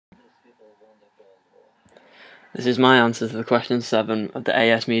This is my answer to the question 7 of the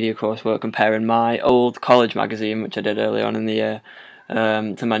AS Media coursework, comparing my old college magazine, which I did early on in the year,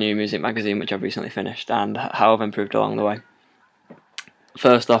 to my new music magazine, which I've recently finished, and how I've improved along the way.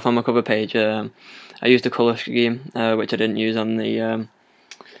 First off, on my cover page, I used a colour scheme, which I didn't use on the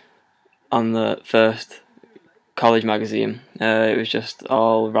first college magazine. It was just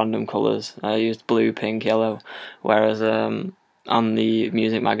all random colours. I used blue, pink, yellow, whereas on the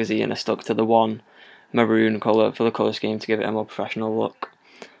music magazine I stuck to the one maroon colour for the colour scheme to give it a more professional look.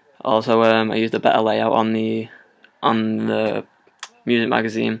 Also, I used a better layout on the music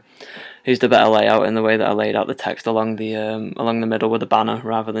magazine. I used a better layout in the way that I laid out the text along the middle with a banner,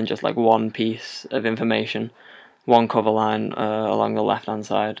 rather than just like one piece of information, one cover line along the left hand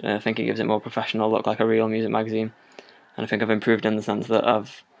side. And I think it gives it more professional look, like a real music magazine. And I think I've improved in the sense that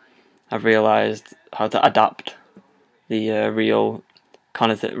I've realised how to adapt the real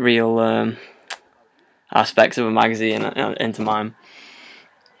aspects of a magazine into mine.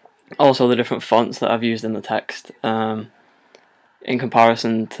 Also, the different fonts that I've used in the text, in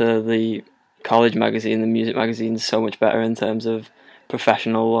comparison to the college magazine, the music magazine is so much better in terms of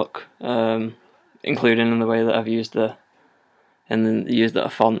professional look, including in the way that I've used the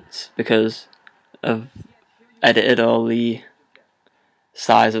fonts, because I've edited all the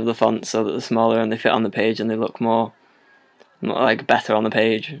size of the fonts so that they're smaller and they fit on the page and they look more like better on the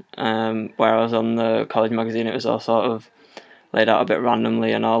page, whereas on the college magazine it was all sort of laid out a bit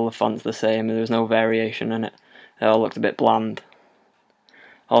randomly and all the fonts the same and there was no variation in it. It all looked a bit bland.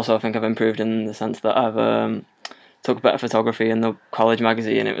 Also, I think I've improved in the sense that I've took better photography in the college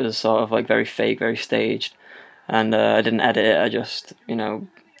magazine. It was sort of like very fake, very staged, and I didn't edit it. I just,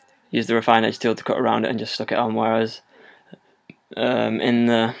 used the refine edge tool to cut around it and just stuck it on, whereas in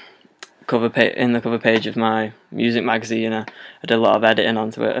the cover page of my music magazine, I did a lot of editing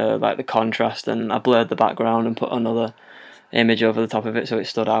onto it, like the contrast, and I blurred the background and put another image over the top of it so it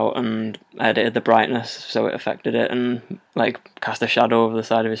stood out, and I edited the brightness so it affected it, and like cast a shadow over the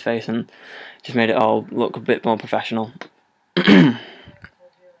side of his face, and just made it all look a bit more professional.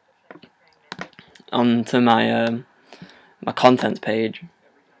 On to my my contents page.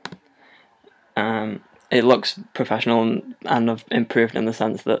 It looks professional, and I've improved in the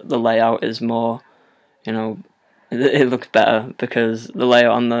sense that the layout is more, it looks better, because the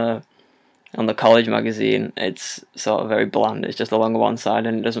layout on the college magazine, it's sort of very bland. It's just along one side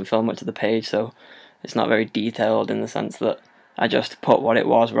and it doesn't fill much of the page, so it's not very detailed in the sense that I just put what it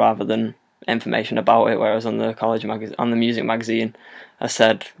was rather than information about it, whereas on the music magazine, I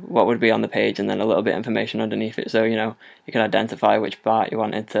said what would be on the page and then a little bit of information underneath it, so you can identify which part you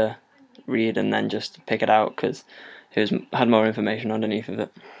wanted to read and then just pick it out because it had more information underneath of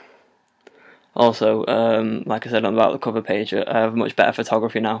it. Also, like I said about the cover page, I have much better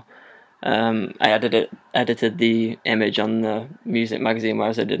photography now. I edited the image on the music magazine,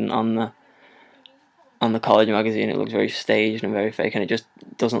 whereas I didn't on the college magazine. It looks very staged and very fake, and it just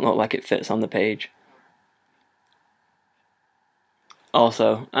doesn't look like it fits on the page.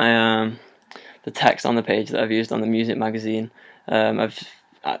 Also, the text on the page that I've used on the music magazine, I've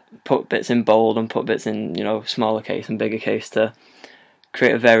put bits in bold and put bits in smaller case and bigger case to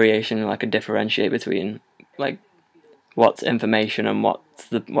create a variation, like a differentiate between like what's information and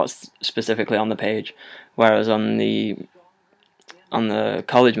what's specifically on the page. Whereas on the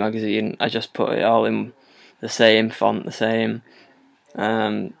college magazine, I just put it all in the same font, the same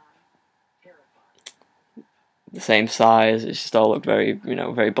size. It just all looked very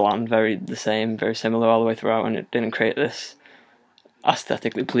very bland, very the same, very similar all the way throughout, and it didn't create this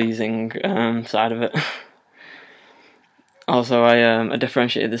aesthetically pleasing side of it. Also, I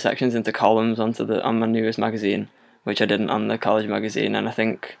differentiated the sections into columns on my newest magazine, which I didn't on the college magazine, and I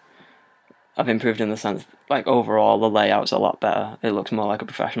think I've improved in the sense, like, overall the layout's a lot better. It looks more like a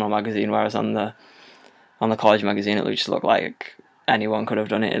professional magazine, whereas on the college magazine it just looked like anyone could have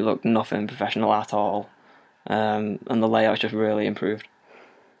done it. It looked nothing professional at all, and the layout's just really improved.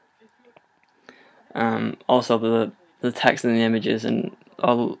 Also, the text and the images and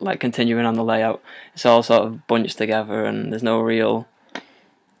all, like, continuing on the layout, it's all sort of bunched together and there's no real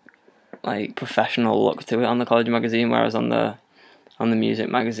like professional look to it on the college magazine, whereas on the music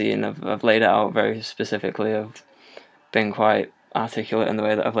magazine I've laid it out very specifically. I've been quite articulate in the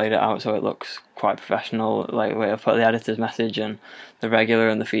way that I've laid it out, so it looks quite professional, like the way I've put the editor's message and the regular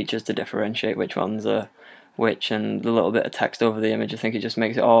and the features to differentiate which ones are which, and the little bit of text over the image. I think it just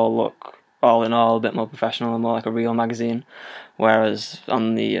makes it all look, all in all, a bit more professional and more like a real magazine, whereas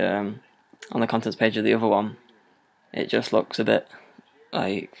on the contents page of the other one, it just looks a bit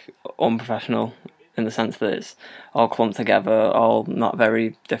like unprofessional in the sense that it's all clumped together, all not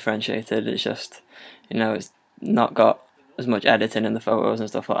very differentiated. It's just, it's not got as much editing in the photos and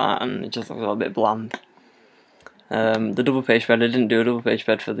stuff like that, and it just looks a little bit bland. The double page spread, I didn't do a double page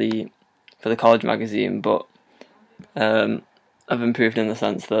spread for the college magazine, but I've improved in the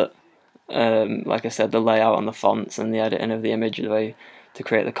sense that, like I said, the layout and the fonts and the editing of the image, the way to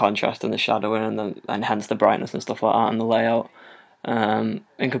create the contrast and the shadowing and hence the brightness and stuff like that, and the layout.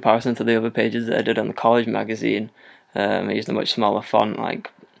 In comparison to the other pages that I did on the college magazine, I used a much smaller font,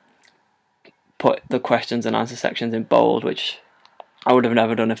 like put the questions and answer sections in bold, which I would have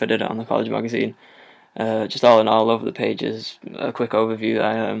never done if I did it on the college magazine. Just all in all, over the pages, a quick overview.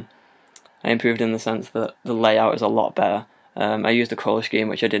 I improved in the sense that the layout is a lot better. I used a colour scheme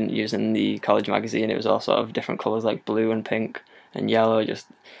which I didn't use in the college magazine. It was all sort of different colours like blue and pink and yellow, just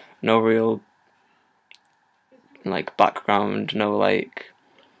no real like background, no like,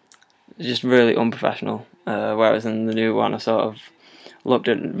 just really unprofessional. Whereas in the new one I sort of looked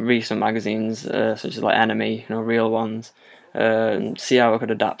at recent magazines such as like Enemy, real ones, and see how I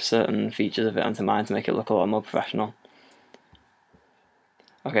could adapt certain features of it onto mine to make it look a lot more professional.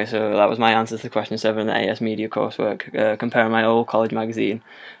 Okay, so that was my answer to question 7 in the AS Media coursework, comparing my old college magazine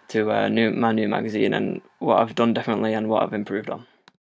to my new magazine and what I've done differently and what I've improved on.